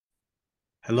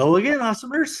Hello again,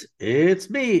 awesomers. It's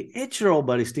me. It's your old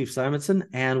buddy, Steve Simonson,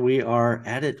 and we are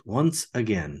at it once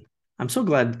again. I'm so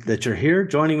glad that you're here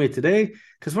joining me today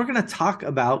because we're going to talk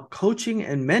about coaching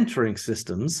and mentoring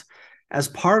systems as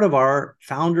part of our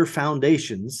Founder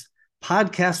Foundations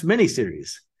podcast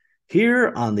miniseries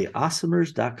here on the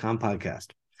awesomers.com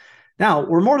podcast. Now,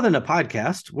 we're more than a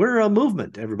podcast, we're a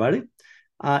movement, everybody.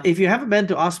 If you haven't been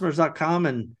to awesomers.com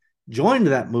and joined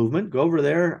that movement, go over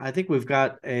there. I think we've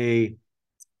got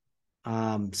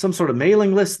some sort of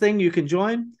mailing list thing you can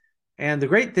join. And the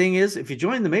great thing is, if you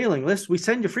join the mailing list, we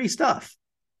send you free stuff.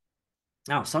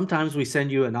 Now, sometimes we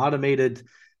send you an automated,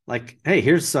 like, hey,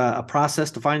 here's a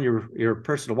process to find your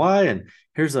personal why, and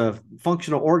here's a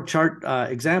functional org chart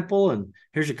example, and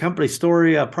here's your company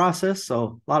story process.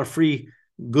 So a lot of free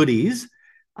goodies.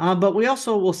 But we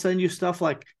also will send you stuff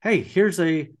like, hey, here's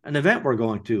an event we're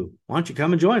going to. Why don't you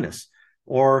come and join us?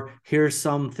 Or here's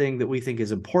something that we think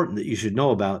is important that you should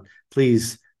know about.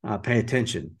 Please pay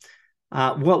attention.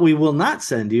 What we will not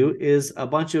send you is a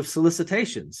bunch of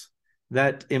solicitations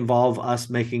that involve us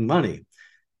making money.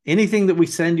 Anything that we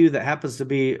send you that happens to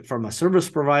be from a service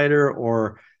provider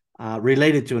or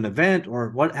related to an event or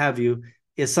what have you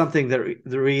is something that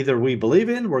either we believe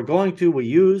in, we're going to, we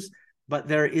use, but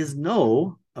there is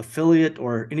no affiliate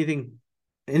or anything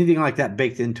like that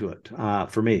baked into it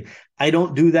for me. I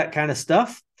don't do that kind of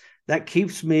stuff. That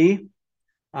keeps me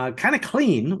kind of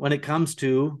clean when it comes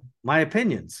to my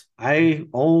opinions. I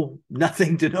owe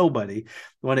nothing to nobody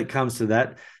when it comes to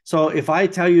that. So if I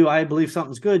tell you I believe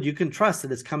something's good, you can trust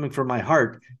that it's coming from my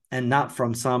heart and not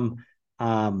from some,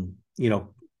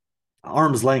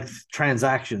 arm's length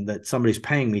transaction that somebody's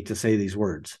paying me to say these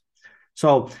words.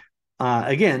 So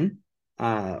again,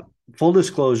 full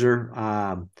disclosure,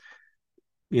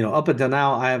 up until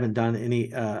now, I haven't done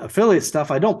any affiliate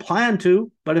stuff. I don't plan to,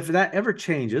 but if that ever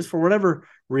changes for whatever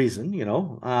reason,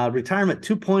 retirement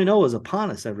 2.0 is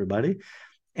upon us, everybody.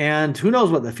 And who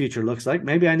knows what the future looks like.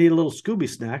 Maybe I need a little Scooby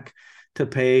snack to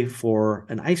pay for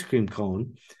an ice cream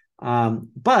cone.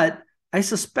 But I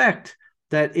suspect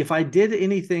that if I did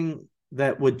anything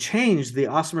that would change the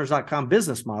awesomers.com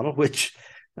business model, which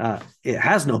it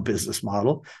has no business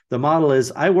model. The model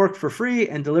is I work for free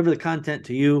and deliver the content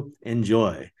to you.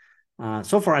 Enjoy.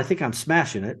 So far, I think I'm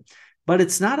smashing it, but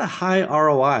it's not a high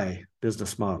ROI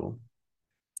business model.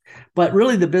 But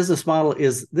really, the business model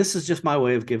is this is just my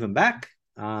way of giving back.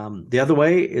 The other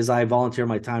way is I volunteer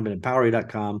my time at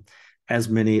Empowery.com, as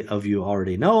many of you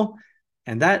already know.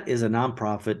 And that is a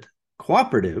nonprofit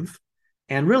cooperative.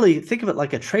 And really, think of it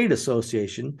like a trade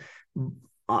association.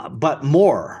 But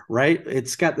more, right?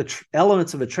 It's got the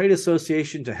elements of a trade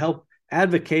association to help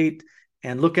advocate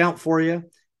and look out for you.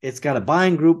 It's got a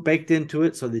buying group baked into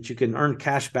it so that you can earn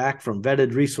cash back from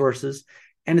vetted resources.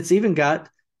 And it's even got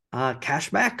cash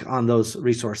back on those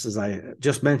resources I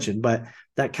just mentioned. But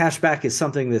that cash back is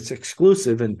something that's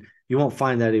exclusive and you won't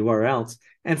find that anywhere else.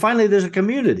 And finally, there's a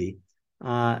community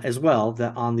as well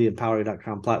that on the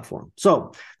Empowery.com platform.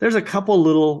 So there's a couple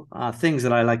little things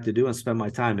that I like to do and spend my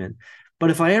time in. But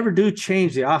if I ever do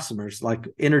change the Awesomers, like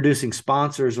introducing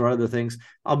sponsors or other things,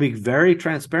 I'll be very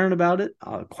transparent about it,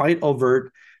 quite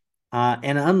overt.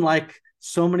 And unlike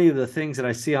so many of the things that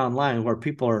I see online where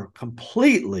people are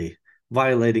completely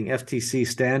violating FTC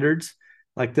standards,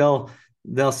 like they'll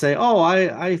say, oh,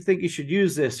 I think you should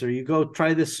use this, or you go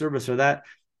try this service or that,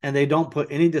 and they don't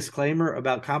put any disclaimer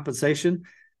about compensation.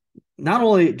 Not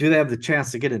only do they have the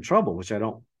chance to get in trouble, which I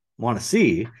don't want to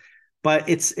see, but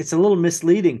it's a little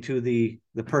misleading to the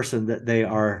person that they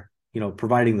are,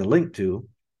 providing the link to.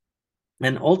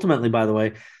 And ultimately, by the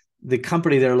way, the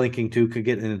company they're linking to could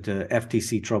get into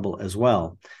FTC trouble as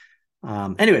well.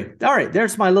 Anyway, all right,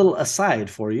 there's my little aside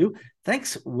for you.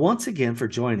 Thanks once again for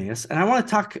joining us. And I want to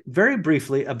talk very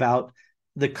briefly about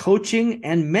the coaching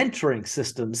and mentoring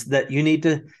systems that you need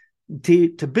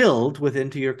to build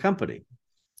within your company.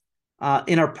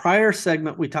 In our prior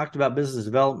segment, we talked about business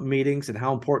development meetings and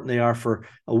how important they are for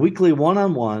a weekly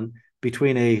one-on-one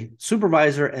between a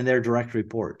supervisor and their direct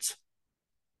reports.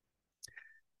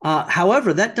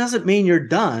 However, that doesn't mean you're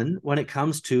done when it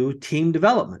comes to team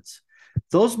developments.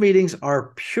 Those meetings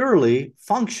are purely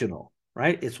functional,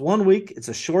 right? It's 1 week. It's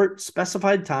a short,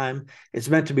 specified time. It's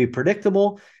meant to be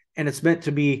predictable, and it's meant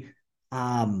to be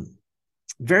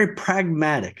very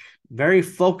pragmatic, very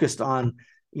focused on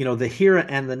the here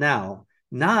and the now,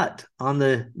 not on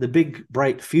the big,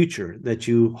 bright future that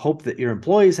you hope that your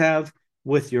employees have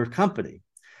with your company.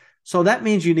 So that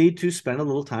means you need to spend a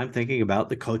little time thinking about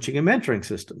the coaching and mentoring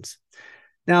systems.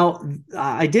 Now,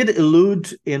 I did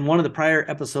allude in one of the prior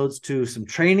episodes to some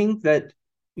training that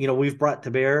we've brought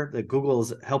to bear that Google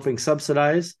is helping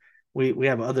subsidize. We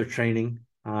have other training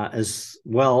as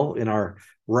well in our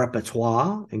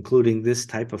repertoire, including this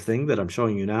type of thing that I'm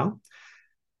showing you now.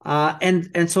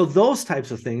 And so those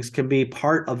types of things can be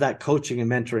part of that coaching and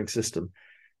mentoring system,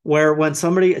 where when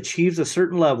somebody achieves a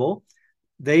certain level,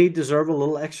 they deserve a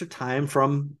little extra time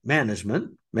from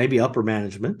management, maybe upper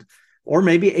management, or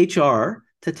maybe HR,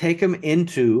 to take them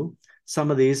into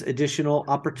some of these additional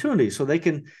opportunities so they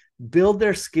can build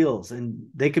their skills and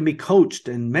they can be coached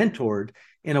and mentored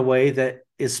in a way that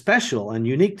is special and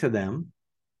unique to them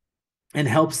and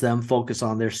helps them focus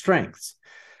on their strengths.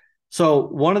 So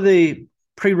one of the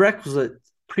prerequisites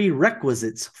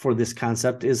for this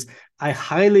concept is I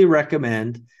highly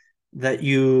recommend that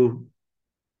you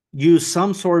use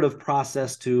some sort of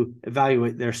process to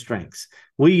evaluate their strengths.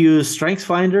 We use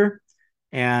StrengthsFinder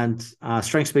and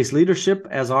strengths-based leadership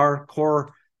as our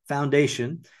core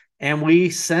foundation, and we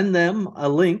send them a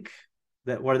link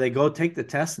that where they go take the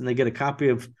test and they get a copy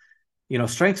of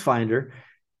StrengthsFinder,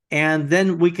 and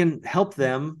then we can help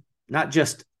them not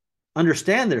just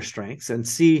understand their strengths and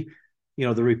see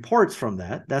the reports from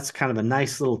that. That's kind of a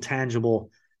nice little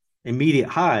tangible immediate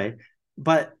high,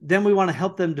 but then we want to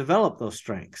help them develop those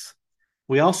strengths.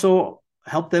 We also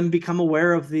help them become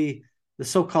aware of the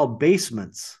so-called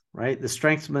basements, right? The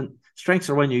strengths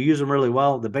are when you use them really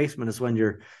well. The basement is when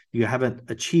you haven't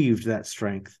achieved that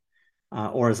strength.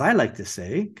 Or as I like to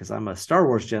say, because I'm a Star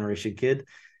Wars generation kid,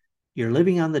 you're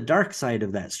living on the dark side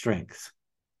of that strength.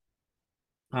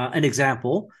 An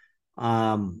example,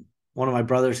 one of my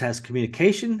brothers has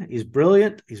communication. He's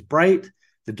brilliant. He's bright.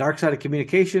 The dark side of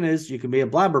communication is you can be a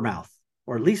blabbermouth,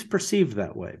 or at least perceived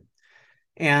that way.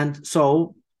 And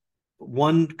so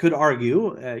one could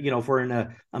argue, if we're in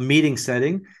a meeting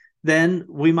setting, then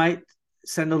we might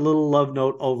send a little love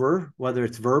note over, whether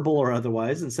it's verbal or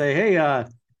otherwise, and say, hey,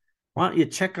 why don't you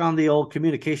check on the old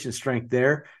communication strength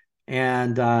there?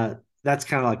 And that's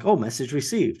kind of like, oh, message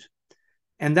received.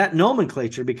 And that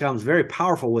nomenclature becomes very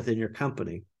powerful within your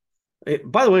company.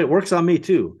 By the way, it works on me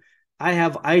too. I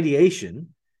have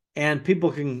ideation, and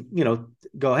people can,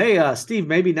 go, hey, Steve,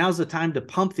 maybe now's the time to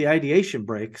pump the ideation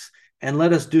brakes and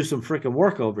let us do some freaking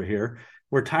work over here.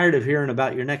 We're tired of hearing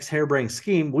about your next harebrained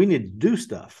scheme. We need to do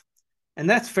stuff. And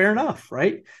that's fair enough,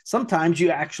 right? Sometimes you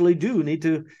actually do need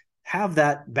to have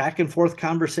that back and forth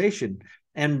conversation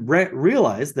and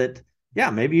realize that, yeah,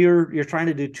 maybe you're trying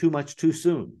to do too much too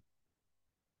soon.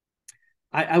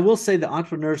 I will say that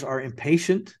entrepreneurs are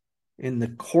impatient in the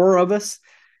core of us.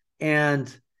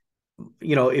 And,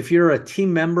 if you're a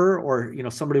team member or,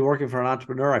 somebody working for an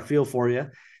entrepreneur, I feel for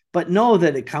you, but know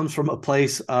that it comes from a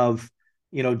place of,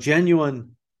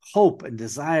 genuine hope and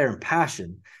desire and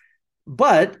passion.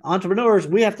 But entrepreneurs,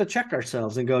 we have to check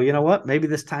ourselves and go, you know what, maybe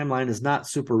this timeline is not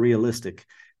super realistic.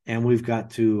 And we've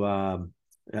got to,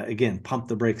 again, pump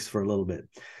the brakes for a little bit.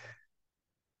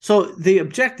 So the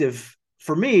objective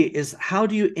for me is, how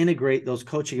do you integrate those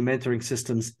coaching and mentoring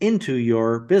systems into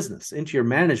your business, into your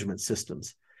management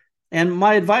systems? And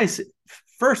my advice,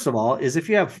 first of all, is if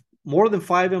you have more than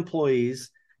 5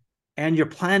 employees and you're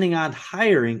planning on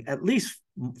hiring at least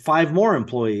 5 more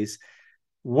employees,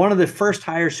 one of the first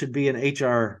hires should be an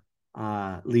HR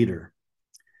leader.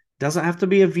 Doesn't have to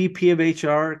be a VP of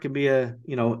HR. It can be a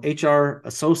HR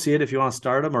associate if you want to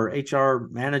start them, or HR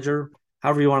manager,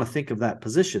 however you want to think of that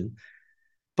position.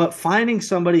 But finding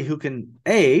somebody who can,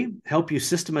 help you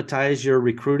systematize your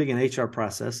recruiting and HR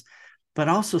process, but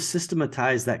also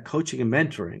systematize that coaching and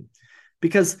mentoring,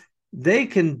 because they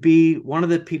can be one of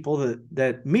the people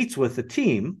that meets with the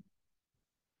team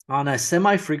on a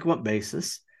semi-frequent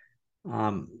basis.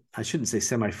 I shouldn't say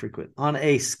semi-frequent, on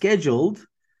a scheduled,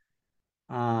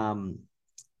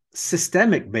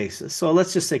 systemic basis. So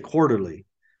let's just say quarterly.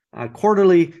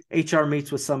 Quarterly, HR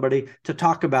meets with somebody to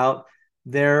talk about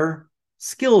their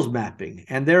skills mapping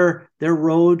and their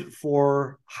road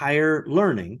for higher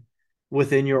learning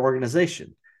within your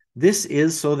organization. This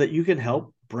is so that you can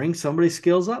help bring somebody's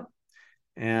skills up.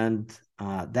 And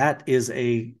that is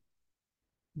a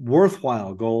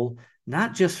worthwhile goal,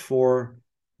 not just for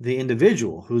the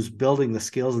individual who's building the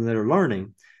skills and they're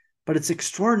learning, but it's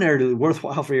extraordinarily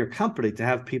worthwhile for your company to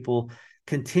have people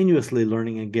continuously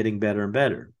learning and getting better and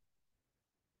better.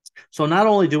 So not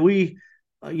only do we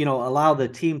allow the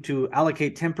team to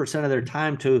allocate 10% of their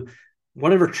time to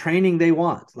whatever training they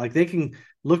want. Like they can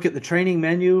look at the training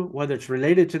menu, whether it's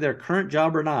related to their current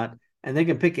job or not, and they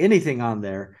can pick anything on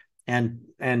there, and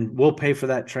we'll pay for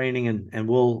that training, and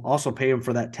we'll also pay them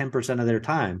for that 10% of their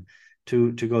time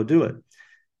to go do it.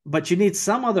 But you need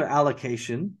some other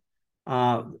allocation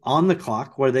on the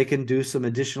clock where they can do some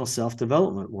additional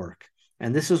self-development work.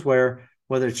 And this is where,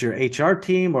 whether it's your HR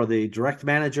team or the direct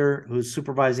manager who's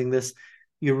supervising this,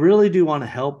 you really do want to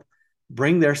help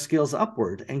bring their skills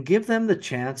upward and give them the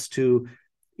chance to,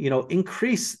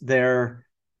 increase their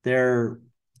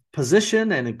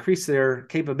position and increase their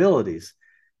capabilities.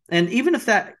 And even if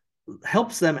that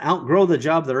helps them outgrow the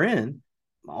job they're in,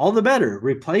 all the better.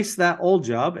 Replace that old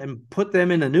job and put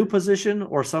them in a new position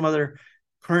or some other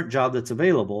current job that's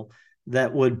available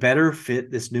that would better fit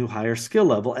this new higher skill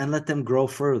level and let them grow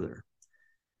further.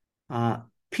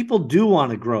 People do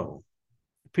want to grow.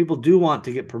 People do want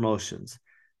to get promotions.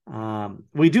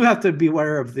 We do have to be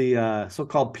aware of the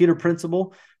so-called Peter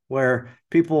Principle, where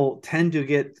people tend to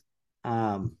get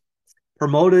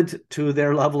promoted to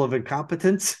their level of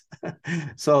incompetence.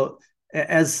 So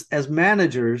as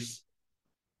managers,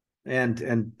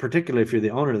 and particularly if you're the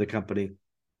owner of the company,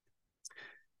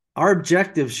 our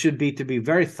objective should be to be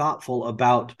very thoughtful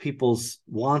about people's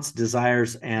wants,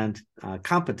 desires, and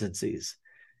competencies.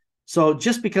 So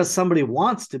just because somebody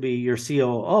wants to be your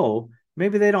COO,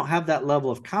 maybe they don't have that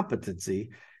level of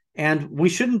competency, and we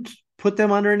shouldn't put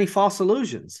them under any false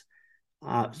illusions.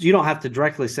 You don't have to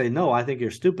directly say, no, I think you're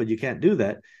stupid, you can't do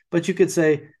that. But you could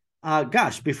say,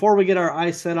 gosh, before we get our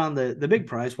eyes set on the big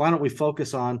prize, why don't we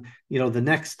focus on, the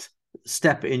next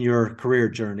step in your career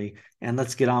journey, and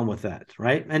let's get on with that,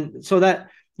 right? And so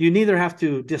that you neither have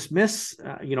to dismiss,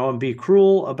 and be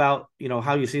cruel about,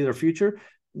 how you see their future,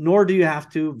 nor do you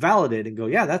have to validate and go,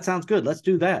 yeah, that sounds good, let's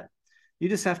do that. You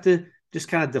just have to just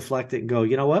kind of deflect it and go,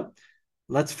 you know what?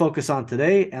 Let's focus on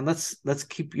today, and let's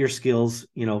keep your skills,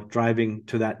 driving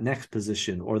to that next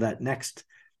position or that next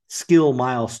skill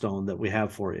milestone that we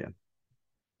have for you.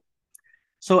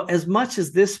 So as much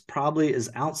as this probably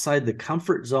is outside the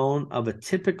comfort zone of a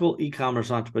typical e-commerce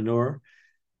entrepreneur,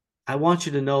 I want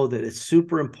you to know that it's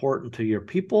super important to your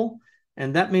people,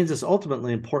 and that means it's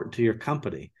ultimately important to your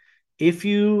company. If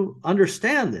you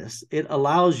understand this, it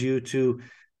allows you to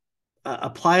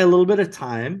apply a little bit of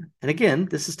time. And again,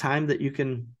 this is time that you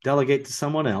can delegate to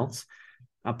someone else,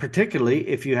 particularly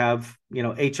if you have,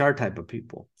 HR type of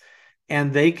people.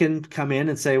 And they can come in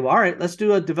and say, well, all right, let's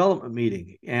do a development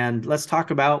meeting and let's talk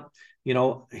about,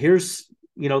 here's,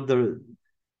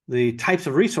 the types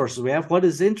of resources we have. What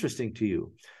is interesting to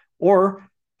you? Or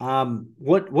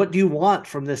what do you want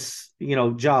from this,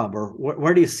 job? Or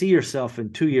where do you see yourself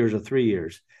in 2 years or 3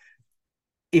 years?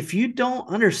 If you don't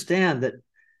understand that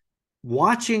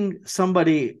watching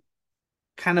somebody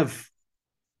kind of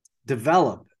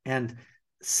develop and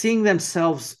seeing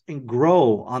themselves and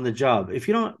grow on the job, if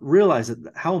you don't realize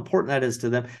that, how important that is to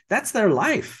them, that's their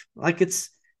life. Like it's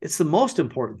the most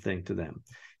important thing to them.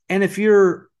 And if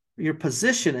your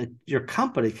position at your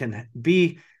company can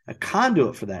be a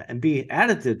conduit for that and be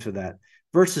additive to that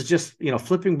versus just,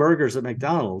 flipping burgers at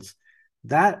McDonald's,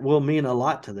 that will mean a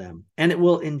lot to them. And it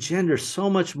will engender so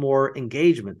much more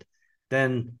engagement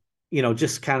than,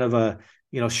 just kind of a,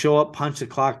 show up, punch the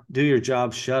clock, do your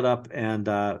job, shut up, and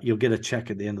you'll get a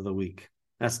check at the end of the week.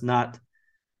 That's not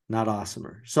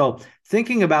awesomer. So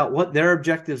thinking about what their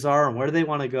objectives are and where they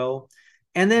want to go,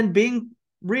 and then being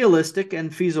realistic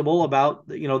and feasible about,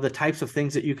 the types of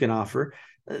things that you can offer.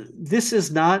 This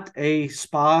is not a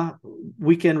spa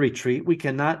weekend retreat. We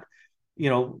cannot,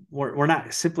 we're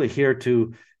not simply here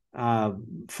to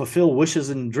fulfill wishes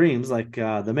and dreams like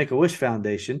the Make-A-Wish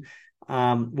Foundation.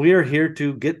 We are here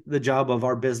to get the job of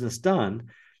our business done,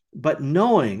 but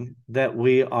knowing that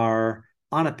we are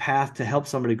on a path to help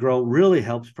somebody grow really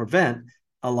helps prevent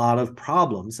a lot of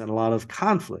problems and a lot of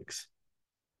conflicts.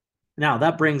 Now,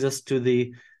 that brings us to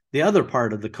the other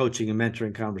part of the coaching and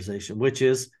mentoring conversation, which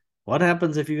is what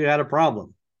happens if you got a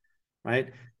problem,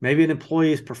 right? Maybe an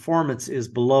employee's performance is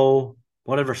below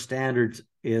whatever standards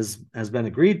has been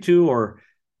agreed to, or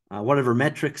whatever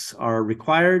metrics are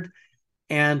required.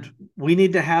 And we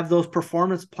need to have those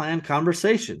performance plan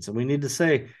conversations. And we need to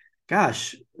say,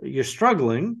 gosh, you're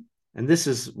struggling. And this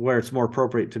is where it's more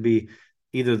appropriate to be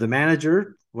either the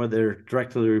manager, whether they're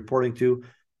directly reporting to,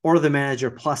 or the manager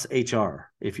plus HR,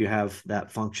 if you have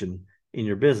that function in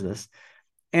your business.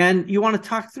 And you want to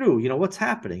talk through, what's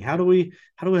happening? How do we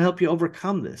help you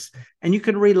overcome this? And you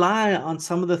can rely on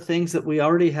some of the things that we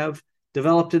already have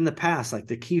developed in the past, like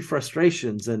the key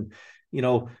frustrations and,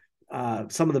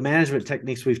 some of the management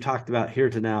techniques we've talked about here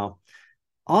to now.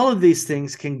 All of these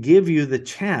things can give you the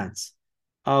chance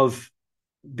of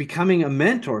becoming a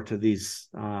mentor to these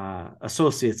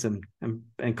associates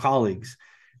and colleagues,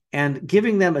 and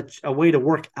giving them a way to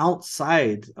work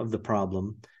outside of the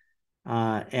problem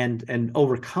and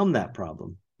overcome that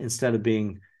problem instead of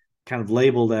being kind of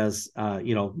labeled as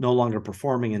no longer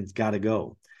performing and got to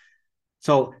go.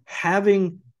 So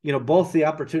having both the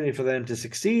opportunity for them to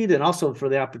succeed and also for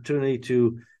the opportunity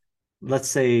to, let's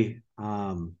say,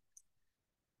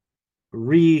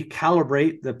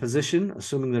 recalibrate the position,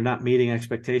 assuming they're not meeting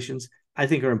expectations, I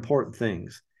think are important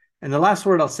things. And the last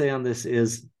word I'll say on this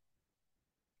is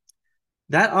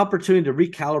that opportunity to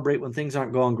recalibrate when things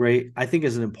aren't going great, I think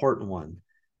is an important one.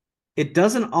 It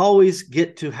doesn't always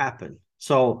get to happen.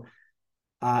 So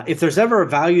if there's ever a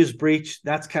values breach,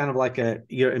 that's kind of like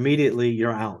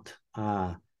you're out.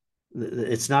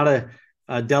 It's not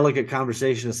a delicate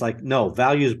conversation. It's like, no,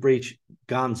 values breach,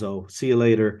 gonzo, see you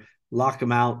later, lock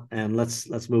them out, and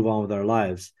let's move on with our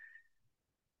lives.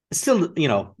 Still,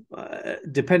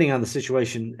 depending on the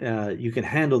situation, you can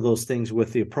handle those things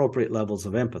with the appropriate levels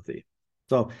of empathy.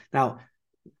 So now,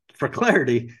 for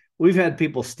clarity, we've had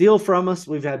people steal from us.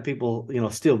 We've had people,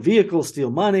 steal vehicles,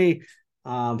 steal money,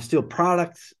 steal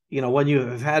products. When you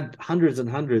have had hundreds and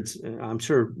hundreds, I'm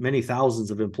sure many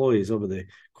thousands of employees over the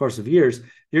course of years,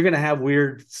 you're going to have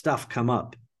weird stuff come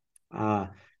up. And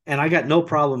I got no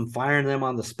problem firing them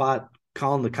on the spot,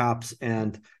 calling the cops,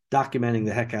 and documenting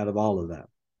the heck out of all of that.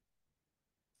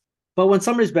 But when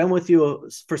somebody's been with you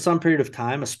for some period of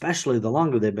time, especially the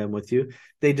longer they've been with you,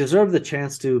 they deserve the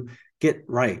chance to get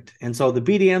right. And so the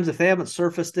BDMs, if they haven't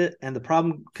surfaced it and the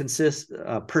problem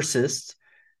persists,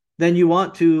 then you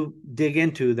want to dig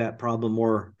into that problem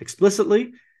more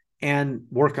explicitly and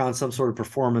work on some sort of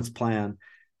performance plan.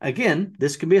 Again,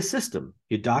 this can be a system.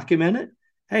 You document it.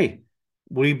 Hey,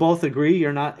 we both agree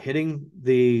you're not hitting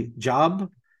the job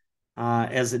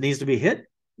as it needs to be hit,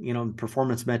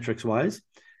 performance metrics wise.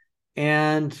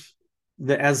 And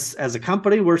as a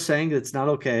company, we're saying that it's not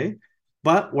okay,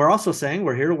 but we're also saying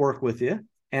we're here to work with you.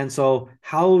 And so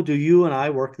how do you and I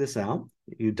work this out?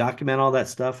 You document all that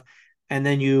stuff, and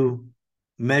then you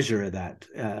measure that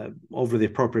over the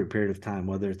appropriate period of time,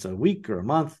 whether it's a week or a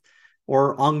month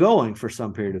or ongoing for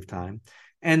some period of time.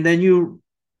 And then you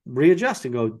readjust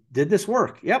and go, did this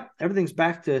work? Yep, everything's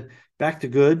back to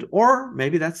good. Or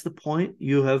maybe that's the point.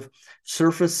 You have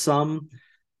surfaced some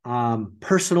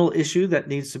personal issue that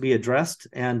needs to be addressed,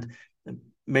 and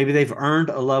maybe they've earned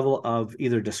a level of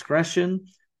either discretion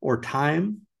or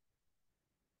time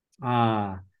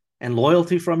and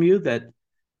loyalty from you that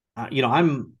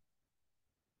I'm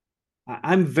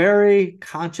very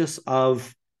conscious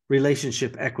of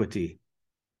relationship equity.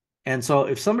 And so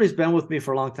if somebody's been with me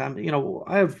for a long time,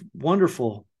 I have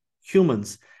wonderful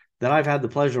humans that I've had the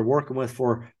pleasure of working with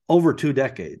for over 2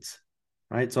 decades.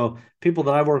 Right. So people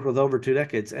that I've worked with over 2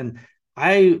 decades, and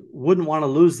I wouldn't want to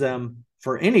lose them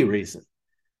for any reason.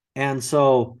 And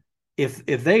so if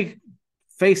they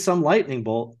face some lightning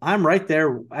bolt, I'm right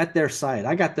there at their side.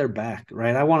 I got their back,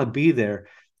 right? I want to be there.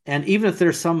 And even if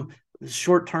there's some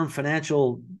short-term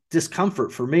financial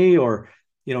discomfort for me or,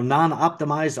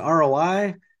 non-optimized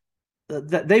ROI,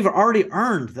 that they've already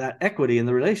earned that equity in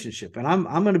the relationship. And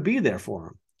I'm going to be there for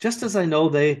them, just as I know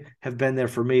they have been there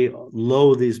for me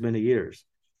these many years.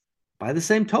 By the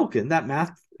same token, that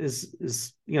math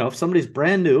is if somebody's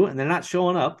brand new and they're not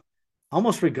showing up,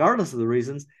 almost regardless of the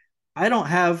reasons, I don't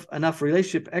have enough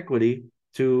relationship equity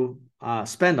to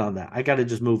spend on that. I got to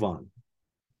just move on.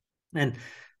 And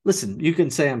listen, you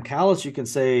can say I'm callous. You can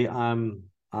say I'm,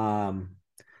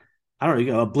 I don't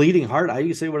know, a bleeding heart. You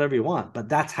can say whatever you want, but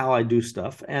that's how I do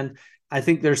stuff. And I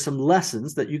think there's some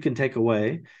lessons that you can take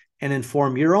away and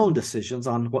inform your own decisions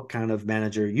on what kind of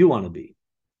manager you want to be.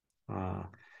 All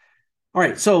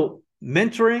right. So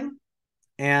mentoring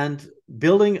and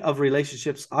building of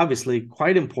relationships, obviously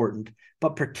quite important,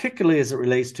 but particularly as it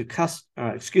relates to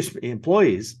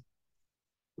employees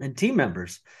and team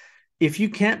members. If you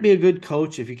can't be a good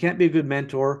coach, if you can't be a good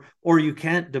mentor, or you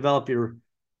can't develop your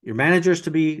managers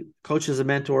to be coaches and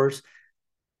mentors,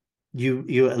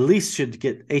 you at least should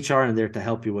get HR in there to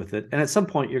help you with it. And at some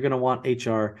point, you're going to want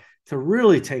HR to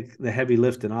really take the heavy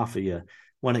lifting off of you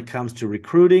when it comes to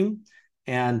recruiting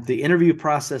and the interview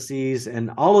processes and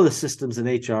all of the systems in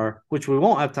HR, which we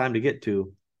won't have time to get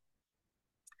to.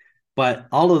 But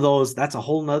all of those, that's a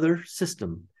whole nother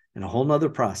system and a whole nother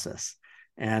process.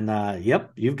 And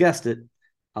yep, you've guessed it.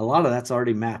 A lot of that's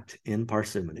already mapped in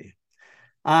Parsimony.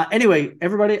 Anyway,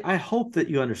 everybody, I hope that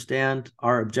you understand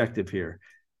our objective here.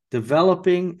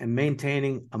 Developing and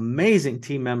maintaining amazing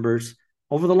team members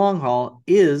over the long haul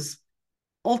is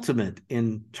ultimate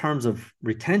in terms of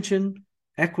retention,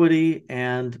 equity,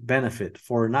 and benefit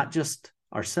for not just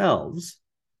ourselves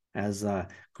as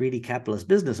greedy capitalist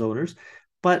business owners,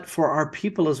 but for our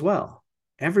people as well.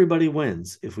 Everybody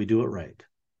wins if we do it right.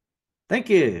 Thank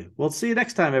you. We'll see you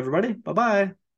next time, everybody. Bye-bye.